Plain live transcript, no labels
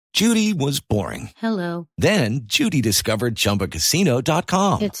Judy was boring. Hello. Then Judy discovered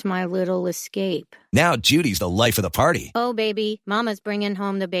ChumbaCasino.com. It's my little escape. Now Judy's the life of the party. Oh, baby, mama's bringing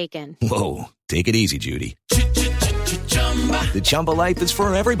home the bacon. Whoa, take it easy, Judy. The Chumba life is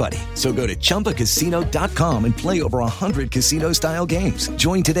for everybody. So go to ChumbaCasino.com and play over 100 casino-style games.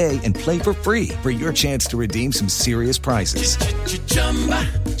 Join today and play for free for your chance to redeem some serious prizes.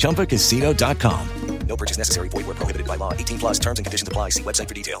 ChumbaCasino.com. No purchase necessary. Void where prohibited by law. 18 plus terms and conditions apply. See website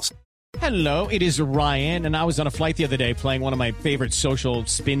for details. Hello, it is Ryan, and I was on a flight the other day playing one of my favorite social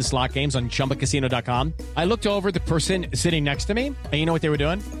spin slot games on ChumbaCasino.com. I looked over at the person sitting next to me, and you know what they were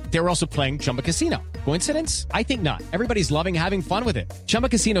doing? They were also playing Chumba Casino. Coincidence? I think not. Everybody's loving having fun with it. Chumba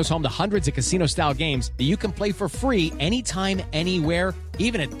Casino is home to hundreds of casino-style games that you can play for free anytime, anywhere,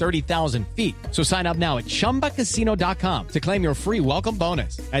 even at 30,000 feet. So sign up now at ChumbaCasino.com to claim your free welcome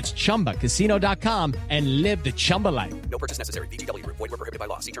bonus. That's ChumbaCasino.com and live the Chumba life. No purchase necessary. VGW. Void where prohibited by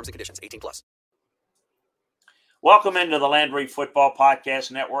law. See terms and conditions. 18 plus. Welcome into the Landry Football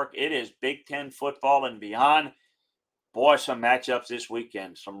Podcast Network. It is Big Ten football and beyond. Boy, some matchups this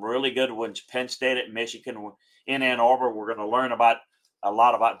weekend. Some really good ones. Penn State at Michigan in Ann Arbor. We're going to learn a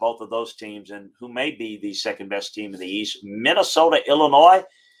lot about both of those teams and who may be the second best team in the East. Minnesota, Illinois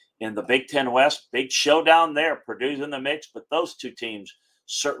in the Big Ten West. Big showdown there. Purdue's in the mix, but those two teams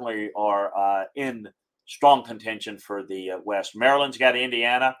certainly are in strong contention for the West. Maryland's got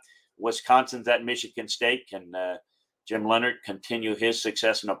Indiana. Wisconsin's at Michigan State. Can Jim Leonard continue his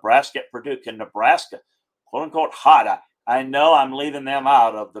success in Nebraska at Purdue? Can Nebraska, quote unquote, hot? I know I'm leaving them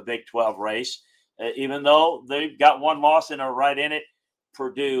out of the Big 12 race, even though they've got one loss and are right in it.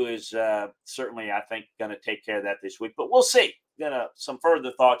 Purdue is certainly, I think, going to take care of that this week. But we'll see. Some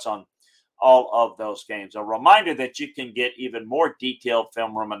further thoughts on all of those games. A reminder that you can get even more detailed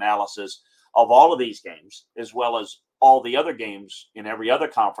film room analysis of all of these games, as well as all the other games in every other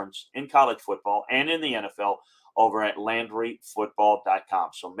conference in college football and in the NFL over at LandryFootball.com.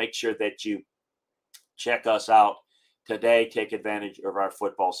 So make sure that you check us out today. Take advantage of our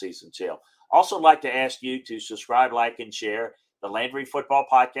football season sale. Also like to ask you to subscribe, like, and share the Landry Football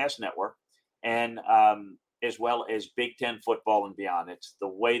Podcast Network, and as well as Big Ten football and beyond. It's the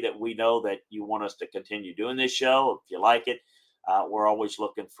way that we know that you want us to continue doing this show. If you like it, we're always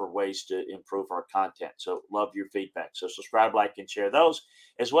looking for ways to improve our content. So love your feedback. So subscribe, like, and share those,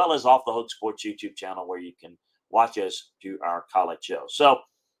 as well as Off the Hook Sports YouTube channel where you can watch us do our college show. So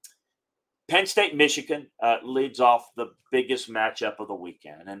Penn State, Michigan leads off the biggest matchup of the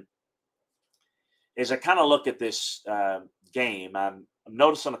weekend. And as I kind of look at this game, I'm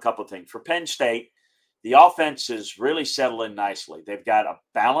noticing a couple of things. For Penn State, the offense is really settling nicely. They've got a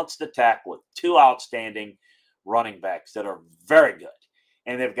balanced attack with two outstanding running backs that are very good.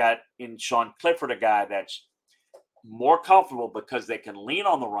 And they've got in Sean Clifford a guy that's more comfortable because they can lean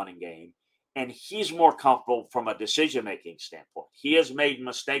on the running game, and he's more comfortable from a decision-making standpoint. He has made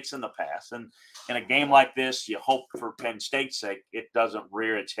mistakes in the past, and in a game like this, you hope for Penn State's sake it doesn't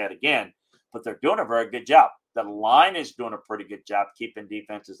rear its head again, but they're doing a very good job. The line is doing a pretty good job keeping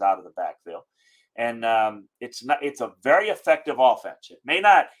defenses out of the backfield. And it's a very effective offense. It may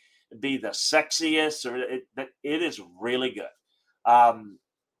not be the sexiest, but it is really good.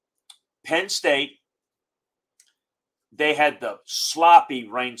 Penn State, they had the sloppy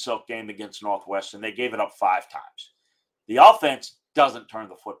rain-soaked game against Northwestern. They gave it up 5 times. The offense doesn't turn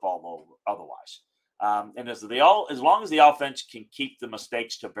the football over otherwise. And as long as the offense can keep the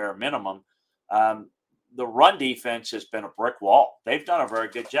mistakes to bare minimum, the run defense has been a brick wall. They've done a very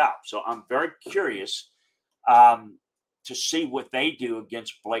good job. So I'm very curious to see what they do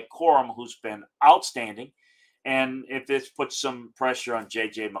against Blake Corum, who's been outstanding, and if this puts some pressure on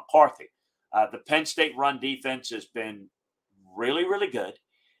J.J. McCarthy. The Penn State run defense has been really, really good,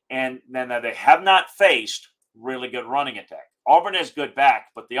 and then they have not faced really good running attack. Auburn has good back,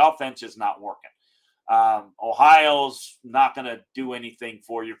 but the offense is not working. Ohio's not going to do anything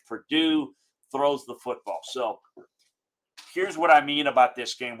for you. Purdue throws the football. So here's what I mean about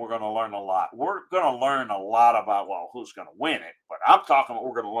this game. We're going to learn a lot. We're going to learn a lot about, who's going to win it. But I'm talking about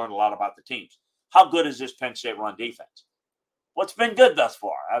we're going to learn a lot about the teams. How good is this Penn State run defense? What's been good thus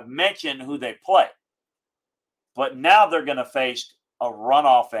far? I've mentioned who they play. But now they're going to face a run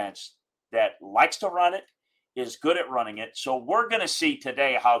offense that likes to run it, is good at running it. So we're going to see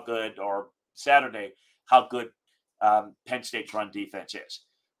today or Saturday, how good Penn State's run defense is.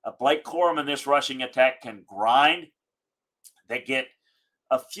 Blake Corum in this rushing attack can grind. They get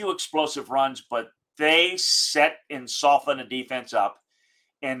a few explosive runs, but they set and soften the defense up,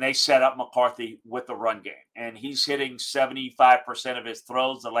 and they set up McCarthy with the run game. And he's hitting 75% of his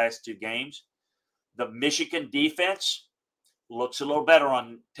throws the last 2 games. The Michigan defense, looks a little better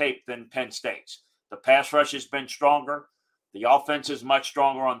on tape than Penn State's. The pass rush has been stronger. The offense is much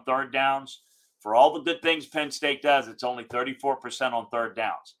stronger on third downs. For all the good things Penn State does, it's only 34% on third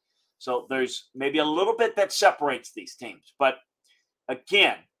downs. So there's maybe a little bit that separates these teams. But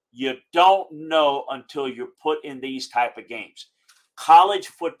again, you don't know until you're put in these type of games. College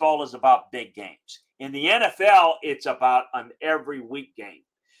football is about big games. In the NFL, it's about an every week game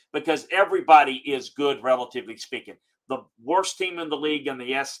because everybody is good, relatively speaking. The worst team in the league and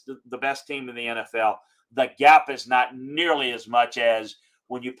the best team in the NFL, the gap is not nearly as much as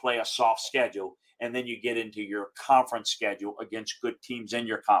when you play a soft schedule and then you get into your conference schedule against good teams in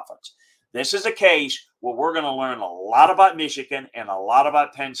your conference. This is a case where we're going to learn a lot about Michigan and a lot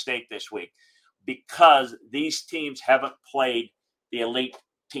about Penn State this week because these teams haven't played the elite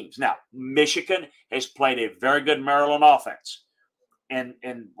teams. Now, Michigan has played a very good Maryland offense. And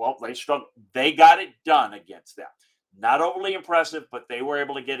well, they struggled. They got it done against them. Not overly impressive, but they were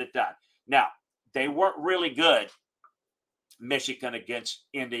able to get it done. Now, they weren't really good, Michigan against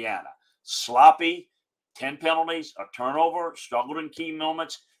Indiana. Sloppy, 10 penalties, a turnover, struggled in key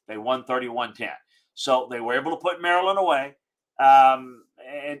moments. They won 31-10. So they were able to put Maryland away. And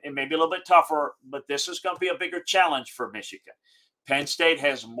maybe a little bit tougher, but this is going to be a bigger challenge for Michigan. Penn State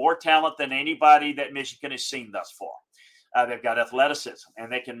has more talent than anybody that Michigan has seen thus far. They've got athleticism,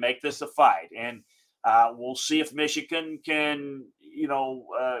 and they can make this a fight. And we'll see if Michigan can,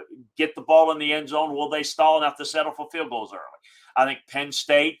 get the ball in the end zone. Will they stall enough to settle for field goals early? I think Penn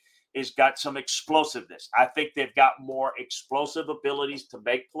State has got some explosiveness. I think they've got more explosive abilities to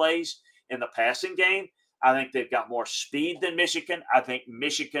make plays in the passing game. I think they've got more speed than Michigan. I think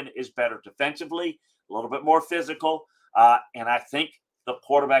Michigan is better defensively, a little bit more physical. And I think the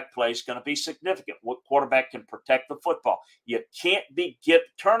quarterback play is going to be significant. What quarterback can protect the football? You can't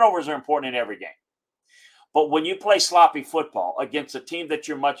turnovers are important in every game. But when you play sloppy football against a team that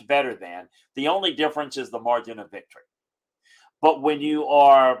you're much better than, the only difference is the margin of victory. But when you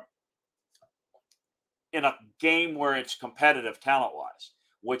are in a game where it's competitive talent-wise,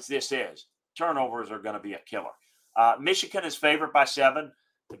 which this is, turnovers are going to be a killer. Michigan is favored by 7.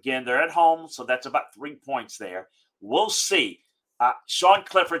 Again, they're at home, so that's about 3 points there. We'll see. Sean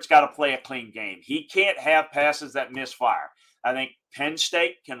Clifford's got to play a clean game. He can't have passes that misfire. I think Penn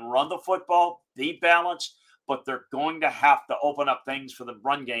State can run the football, be balanced, but they're going to have to open up things for the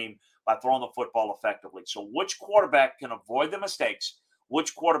run game by throwing the football effectively. So which quarterback can avoid the mistakes,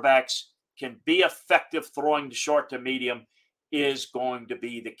 which quarterbacks can be effective throwing to short to medium is going to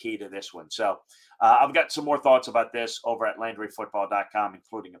be the key to this one. So I've got some more thoughts about this over at LandryFootball.com,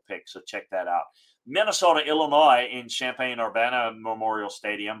 including a pick, so check that out. Minnesota, Illinois in Champaign-Urbana Memorial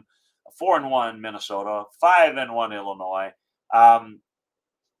Stadium, 4-1 Minnesota, 5-1 Illinois.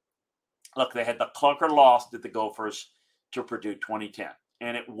 Look, they had the clunker loss to the Gophers to Purdue 2010,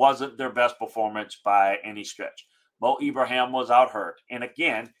 and it wasn't their best performance by any stretch. Mo Ibrahim was out hurt. And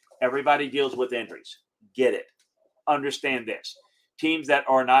again, everybody deals with injuries. Get it. Understand this. Teams that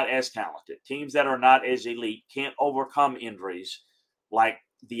are not as talented, teams that are not as elite can't overcome injuries like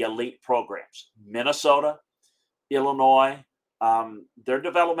the elite programs. Minnesota, Illinois, they're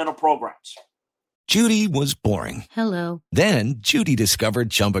developmental programs. Judy was boring. Hello. Then Judy discovered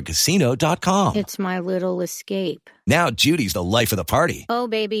ChumbaCasino.com. It's my little escape. Now Judy's the life of the party. Oh,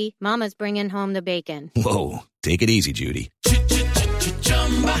 baby, mama's bringing home the bacon. Whoa, take it easy, Judy.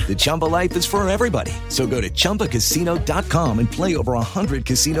 The Chumba life is for everybody. So go to ChumbaCasino.com and play over 100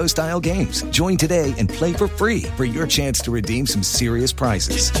 casino-style games. Join today and play for free for your chance to redeem some serious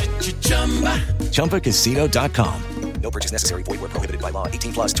prizes. ChumbaCasino.com. No purchase necessary. Void where prohibited by law.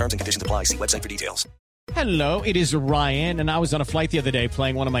 18+ terms and conditions apply. See website for details. Hello, it is Ryan, and I was on a flight the other day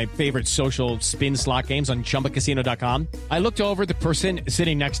playing one of my favorite social spin slot games on ChumbaCasino.com. I looked over at the person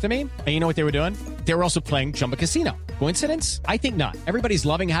sitting next to me, and you know what they were doing? They were also playing Chumba Casino. Coincidence? I think not. Everybody's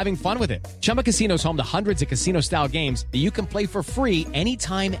loving having fun with it. Chumba Casino is home to hundreds of casino-style games that you can play for free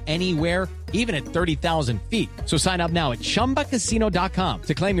anytime, anywhere, even at 30,000 feet. So sign up now at ChumbaCasino.com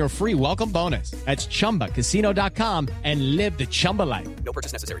to claim your free welcome bonus. That's ChumbaCasino.com and live the Chumba life. No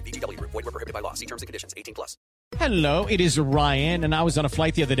purchase necessary. VGW. Void where prohibited by law. See terms and conditions. 18+. Hello, it is Ryan, and I was on a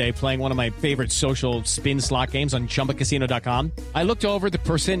flight the other day playing one of my favorite social spin slot games on ChumbaCasino.com. I looked over at the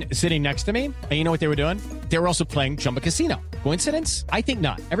person sitting next to me, and you know what they were doing? They were also playing Chumba Casino. Coincidence? I think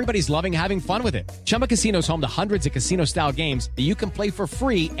not. Everybody's loving having fun with it. Chumba Casino is home to hundreds of casino-style games that you can play for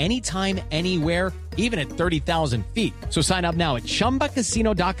free anytime, anywhere, even at 30,000 feet. So sign up now at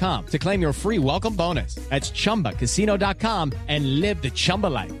ChumbaCasino.com to claim your free welcome bonus. That's ChumbaCasino.com and live the Chumba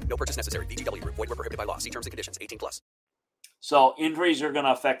life. No purchase necessary. VGW. Void where prohibited by law. See terms and conditions. 18+. So injuries are going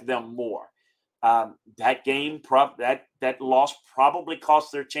to affect them more. That game, that loss probably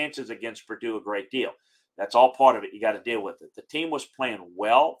cost their chances against Purdue a great deal. That's all part of it. You got to deal with it. The team was playing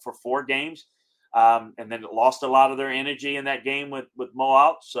well for 4 games, and then it lost a lot of their energy in that game with Mo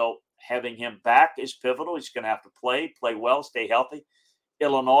out. So having him back is pivotal. He's going to have to play well, stay healthy.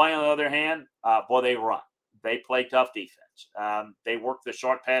 Illinois, on the other hand, boy, they run. They play tough defense. They work the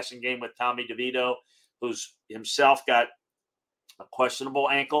short passing game with Tommy DeVito, who's himself got a questionable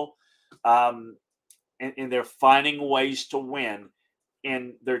ankle. And they're finding ways to win.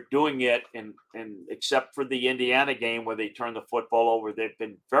 And they're doing it, and except for the Indiana game where they turned the football over, they've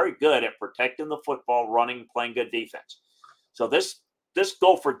been very good at protecting the football, running, playing good defense. So this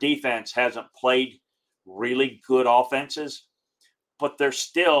Gopher defense hasn't played really good offenses, but they're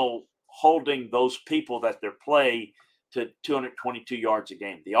still holding those people that they play to 222 yards a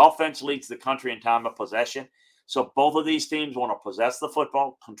game. The offense leads the country in time of possession. So both of these teams want to possess the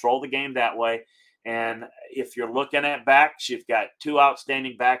football, control the game that way. And if you're looking at backs, you've got 2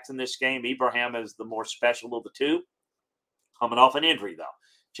 outstanding backs in this game. Ibrahim is the more special of the 2, coming off an injury, though.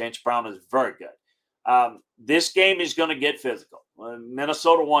 Chance Brown is very good. This game is going to get physical.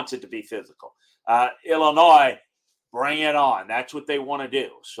 Minnesota wants it to be physical. Illinois, bring it on. That's what they want to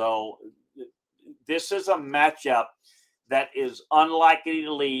do. So this is a matchup that is unlikely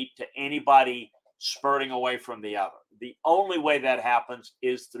to lead to anybody spurting away from the other. The only way that happens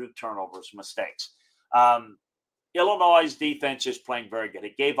is through turnovers, mistakes. Illinois' defense is playing very good.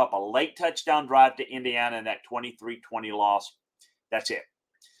 It gave up a late touchdown drive to Indiana in that 23-20 loss. That's it.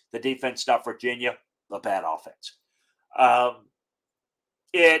 The defense stopped Virginia, the bad offense.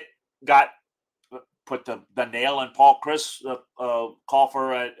 It got put the nail in Paul Chris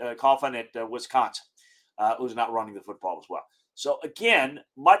Coffin at Wisconsin, who's not running the football as well. So, again,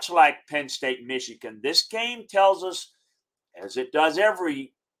 much like Penn State, Michigan, this game tells us, as it does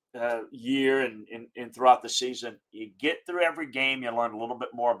every year and throughout the season, you get through every game, you learn a little bit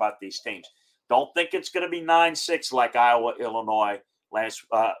more about these teams. Don't think it's going to be 9-6 like Iowa, Illinois last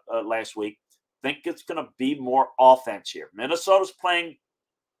week. Think it's going to be more offense here. Minnesota's playing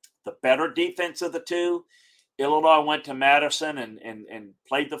the better defense of the 2. Illinois went to Madison and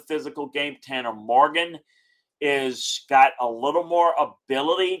played the physical game. Tanner Morgan is got a little more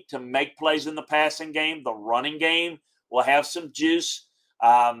ability to make plays in the passing game. The running game will have some juice,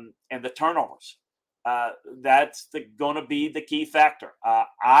 and the turnovers. That's going to be the key factor.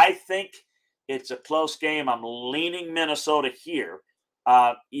 I think it's a close game. I'm leaning Minnesota here,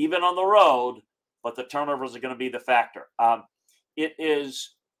 even on the road, but the turnovers are going to be the factor. It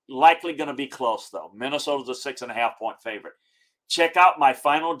is likely going to be close, though. Minnesota's a 6.5-point favorite. Check out my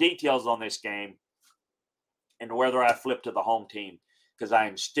final details on this game and whether I flip to the home team, because I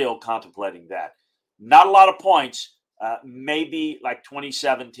am still contemplating that. Not a lot of points, maybe like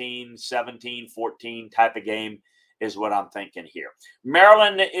 2017, 17-14 type of game is what I'm thinking here.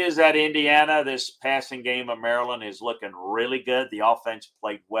 Maryland is at Indiana. This passing game of Maryland is looking really good. The offense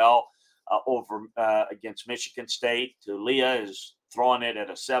played well over against Michigan State. Tulia is throwing it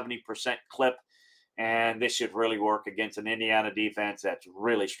at a 70% clip, and this should really work against an Indiana defense that's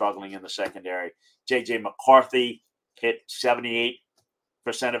really struggling in the secondary. J.J. McCarthy hit 78%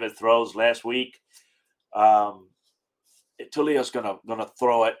 of his throws last week. Tulia's going to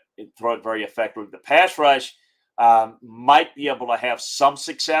throw it very effectively. The pass rush might be able to have some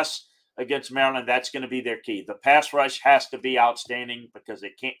success against Maryland. That's going to be their key. The pass rush has to be outstanding because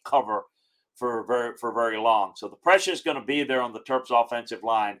they can't cover for very long. So the pressure is going to be there on the Terps offensive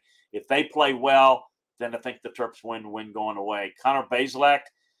line. If they play well, then I think the Terps win going away. Connor Bazelak,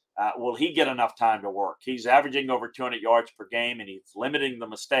 will he get enough time to work? He's averaging over 200 yards per game, and he's limiting the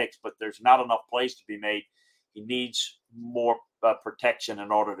mistakes, but there's not enough plays to be made. He needs more protection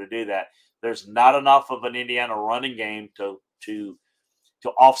in order to do that. There's not enough of an Indiana running game to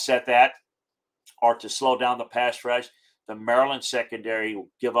offset that or to slow down the pass rush. The Maryland secondary will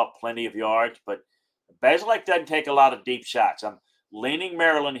give up plenty of yards, but Bazelak doesn't take a lot of deep shots. I'm leaning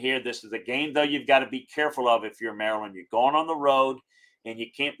Maryland here. This is a game, though, you've got to be careful of if you're Maryland. You're going on the road, and you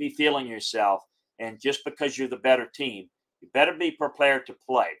can't be feeling yourself. And just because you're the better team, you better be prepared to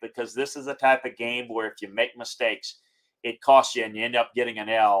play, because this is the type of game where if you make mistakes, it costs you and you end up getting an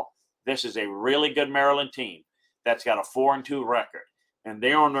L. This is a really good Maryland team that's got a 4-2 record, and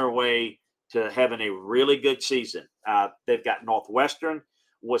they're on their way to having a really good season. They've got Northwestern,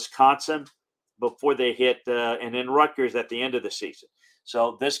 Wisconsin before they hit, and then Rutgers at the end of the season.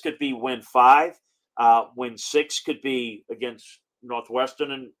 So this could be win 5. Win 6 could be against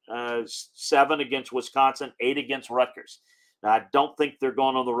Northwestern, and 7 against Wisconsin, 8 against Rutgers. Now, I don't think they're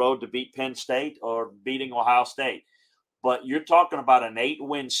going on the road to beat Penn State or beating Ohio State, But you're talking about an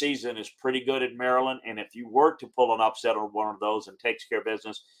 8-win season is pretty good at Maryland. And if you were to pull an upset on one of those and takes care of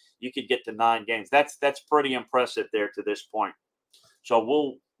business, you could get to 9 games. That's pretty impressive there to this point.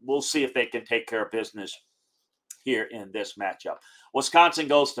 So we'll see if they can take care of business here in this matchup. Wisconsin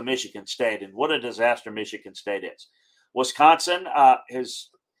goes to Michigan State, and what a disaster Michigan State is. Wisconsin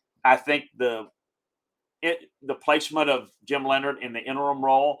I think the placement of Jim Leonhard in the interim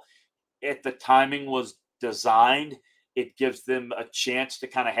role at the timing was designed. It gives them a chance to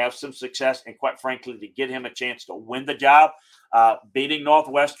kind of have some success and, quite frankly, to get him a chance to win the job. Beating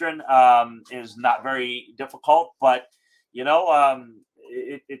Northwestern is not very difficult, but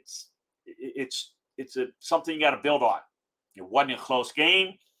it's something you got to build on. It wasn't a close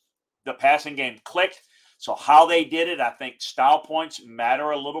game. The passing game clicked. So how they did it, I think style points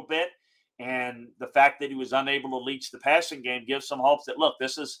matter a little bit. And the fact that he was unable to lead the passing game gives some hopes that, look,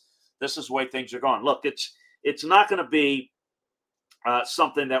 this is the way things are going. Look, it's not going to be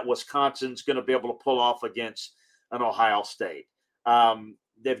something that Wisconsin's going to be able to pull off against an Ohio State.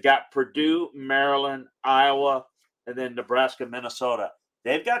 They've got Purdue, Maryland, Iowa, and then Nebraska, Minnesota.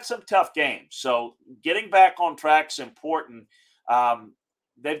 They've got some tough games. So getting back on track is important.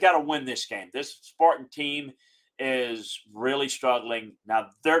 They've got to win this game. This Spartan team is really struggling. Now,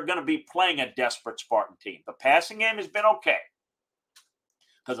 they're going to be playing a desperate Spartan team. The passing game has been okay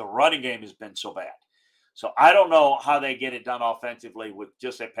because the running game has been so bad. So I don't know how they get it done offensively with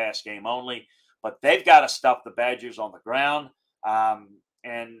just a pass game only, but they've got to stuff the Badgers on the ground.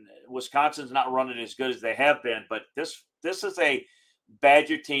 And Wisconsin's not running as good as they have been, but this is a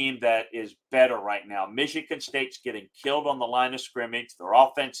Badger team that is better right now. Michigan State's getting killed on the line of scrimmage. Their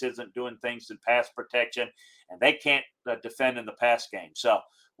offense isn't doing things in pass protection, and they can't defend in the pass game. So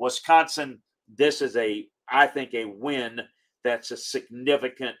Wisconsin, this is I think a win that's a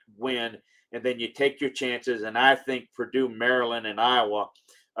significant win. And then you take your chances, and I think Purdue, Maryland, and Iowa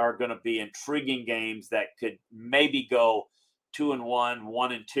are going to be intriguing games that could maybe go 2-1,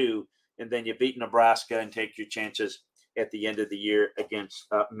 1-2, and then you beat Nebraska and take your chances at the end of the year against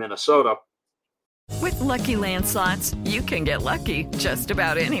Minnesota. With Lucky Land Slots, you can get lucky just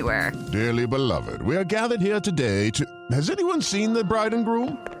about anywhere. Dearly beloved, we are gathered here today to... Has anyone seen the bride and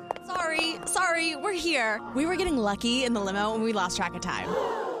groom? Sorry, we're here. We were getting lucky in the limo and we lost track of time.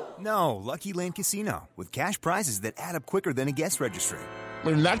 No, Lucky Land Casino, with cash prizes that add up quicker than a guest registry.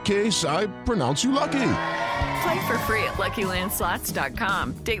 In that case, I pronounce you lucky. Play for free at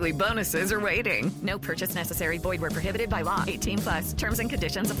LuckyLandSlots.com. Daily bonuses are waiting. No purchase necessary. Void where prohibited by law. 18+. Terms and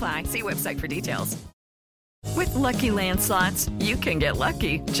conditions apply. See website for details. With Lucky Land Slots, you can get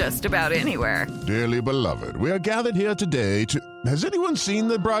lucky just about anywhere. Dearly beloved, we are gathered here today to... Has anyone seen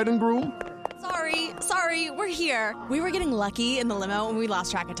the bride and groom? Sorry, we're here. We were getting lucky in the limo and we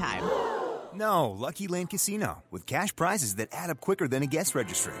lost track of time. No, Lucky Land Casino, with cash prizes that add up quicker than a guest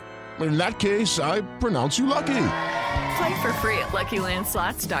registry. In that case, I pronounce you lucky. Play for free at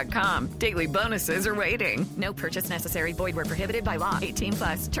LuckyLandSlots.com. Daily bonuses are waiting. No purchase necessary. Void where prohibited by law.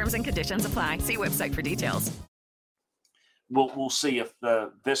 18+. Terms and conditions apply. See website for details. We'll see if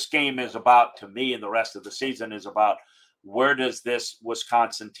this game is about, to me, and the rest of the season is about where does this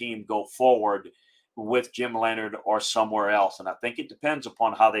Wisconsin team go forward with Jim Leonhard or somewhere else. And I think it depends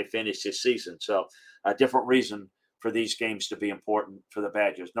upon how they finish this season. So a different reason for these games to be important for the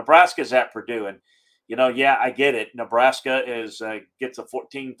Badgers. Nebraska's at Purdue. And, I get it. Nebraska gets a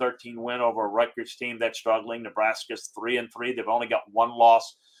 14-13 win over a Rutgers team that's struggling. Nebraska's 3-3. They've only got one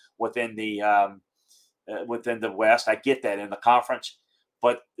loss within the West. I get that in the conference,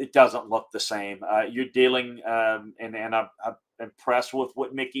 but it doesn't look the same. You're dealing, and I'm impressed with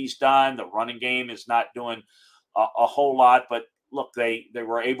what Mickey's done. The running game is not doing a whole lot, but look, they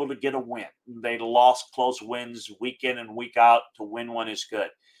were able to get a win. They lost close wins week in and week out. To win one is good.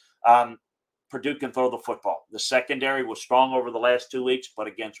 Purdue can throw the football. The secondary was strong over the last 2 weeks, but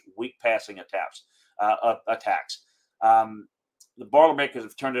against weak passing attacks. The Boilermakers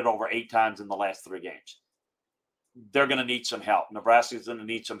have turned it over 8 times in the last 3 games. They're going to need some help. Nebraska's going to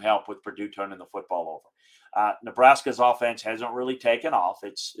need some help with Purdue turning the football over. Nebraska's offense hasn't really taken off.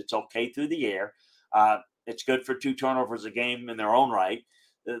 It's okay through the air. It's good for 2 turnovers a game in their own right.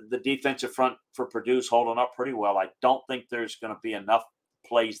 The defensive front for Purdue's holding up pretty well. I don't think there's going to be enough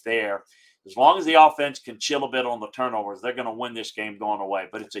plays there. As long as the offense can chill a bit on the turnovers, they're going to win this game going away.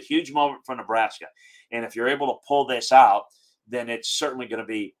 But it's a huge moment for Nebraska. And if you're able to pull this out, then it's certainly going to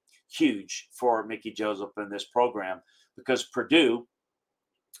be huge for Mickey Joseph in this program, because Purdue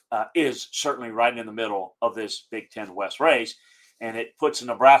is certainly right in the middle of this Big Ten West race, and it puts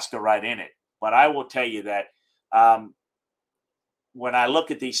Nebraska right in it. But I will tell you that when I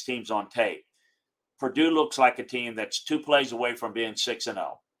look at these teams on tape, Purdue looks like a team that's 2 plays away from being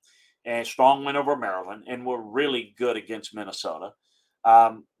 6-0. And strong win over Maryland, and we're really good against Minnesota.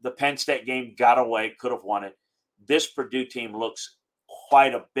 The Penn State game got away, could have won it. This Purdue team looks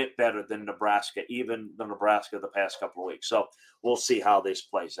quite a bit better than Nebraska, even the Nebraska the past couple of weeks. So we'll see how this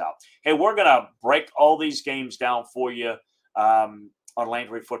plays out. Hey, we're going to break all these games down for you on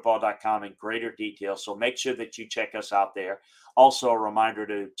LandryFootball.com in greater detail. So make sure that you check us out there. Also, a reminder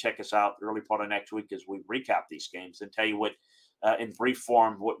to check us out early part of next week as we recap these games and tell you what, in brief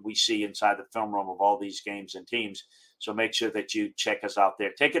form, what we see inside the film room of all these games and teams. So make sure that you check us out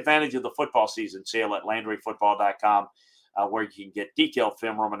there. Take advantage of the football season sale at LandryFootball.com, where you can get detailed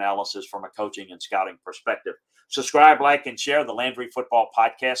film room analysis from a coaching and scouting perspective. Subscribe, like, and share the Landry Football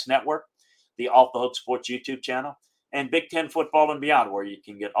Podcast Network, the Off the Hook Sports YouTube channel, and Big Ten Football and Beyond, where you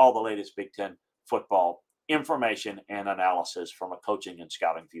can get all the latest Big Ten football information and analysis from a coaching and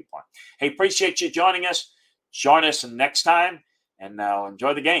scouting viewpoint. Hey, appreciate you joining us. Join us next time, and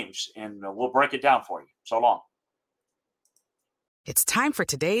enjoy the games, and we'll break it down for you. So long. It's time for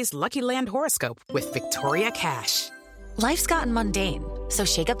today's Lucky Land horoscope with Victoria Cash. Life's gotten mundane, so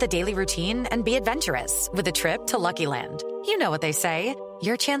shake up the daily routine and be adventurous with a trip to Lucky Land. You know what they say,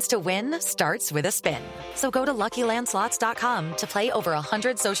 your chance to win starts with a spin. So go to LuckyLandSlots.com to play over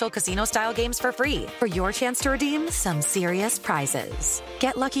 100 social casino-style games for free for your chance to redeem some serious prizes.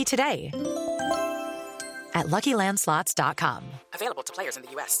 Get lucky today at LuckyLandSlots.com. Available to players in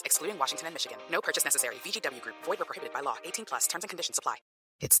the U.S., excluding Washington and Michigan. No purchase necessary. VGW Group. Void where prohibited by law. 18+. Terms and conditions apply.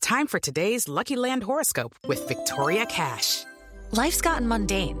 It's time for today's Lucky Land horoscope with Victoria Cash. Life's gotten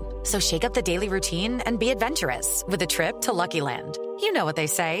mundane, so shake up the daily routine and be adventurous with a trip to Lucky Land. You know what they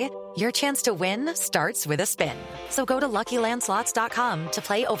say, your chance to win starts with a spin. So go to LuckyLandSlots.com to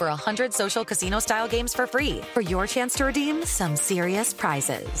play over 100 social casino-style games for free for your chance to redeem some serious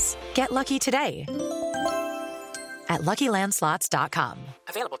prizes. Get lucky today at LuckyLandSlots.com.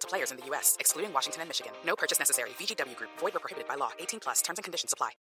 Available to players in the U.S., excluding Washington and Michigan. No purchase necessary. VGW Group. Void where prohibited by law. 18+. Terms and conditions apply.